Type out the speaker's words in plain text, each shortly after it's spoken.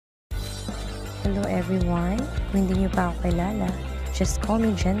Hello everyone! Kung hindi niyo pa ako kilala, just call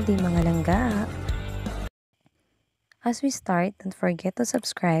me Jandy mga langga. As we start, don't forget to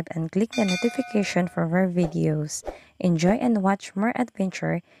subscribe and click the notification for more videos. Enjoy and watch more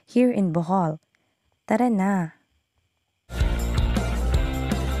adventure here in Bohol. Tara na!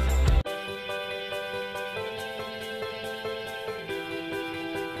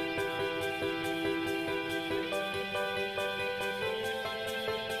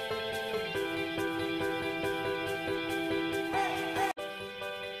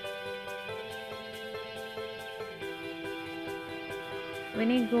 When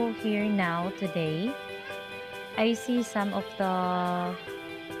I go here now today, I see some of the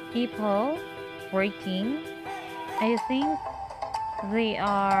people working. I think they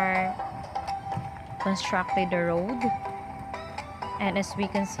are constructing the road, and as we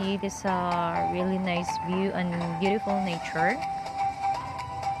can see, this is a really nice view and beautiful nature.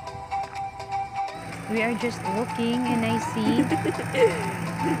 We are just looking and I see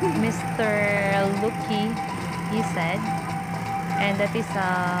Mr. Lucky, he said, and that is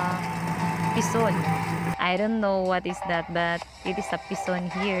a pison. I don't know what is that, but it is a pison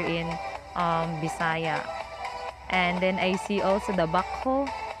here in Bisaya. And then I see also the backhoe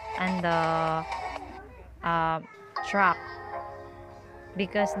and the truck,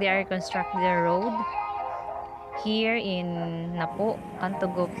 because they are constructing the road here in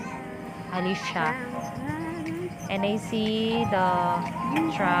Cantugop, Alicia. And I see the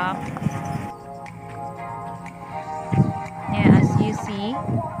truck. Yeah, as you see,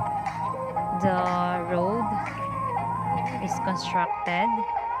 the road is constructed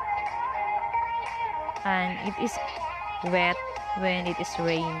and it is wet when it is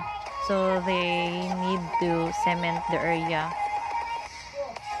rain, so they need to cement the area.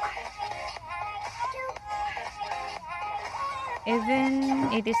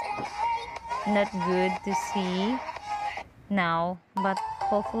 Even it is not good to see now, but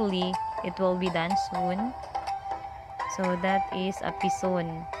hopefully it will be done soon. So that is a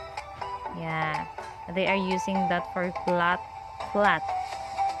pison. Yeah, they are using that for flat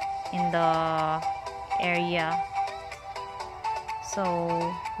in the area. So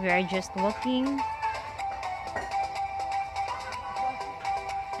we are just walking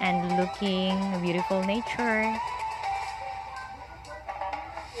and looking beautiful nature.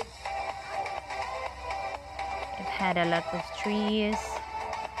 It had a lot of trees,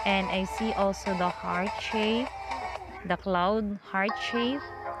 and I see also the heart shape, the cloud heart shape.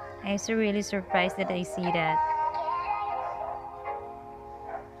 I'm so really surprised that I see that.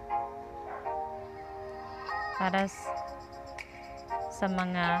 Para sa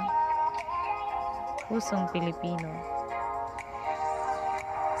mga pusong Pilipino.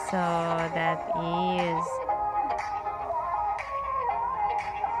 So that is,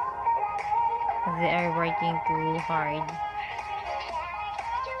 they are working too hard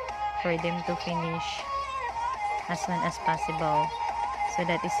for them to finish as soon as possible. So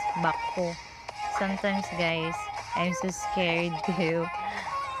that is backhoe. Sometimes guys, I'm so scared to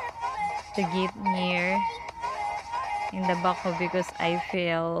get near in the backhoe, because I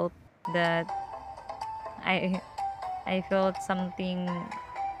felt that I felt something.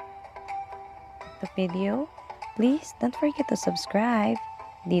 The video, please don't forget to subscribe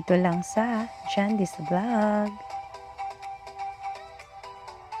dito lang sa JANDE'S Vlog.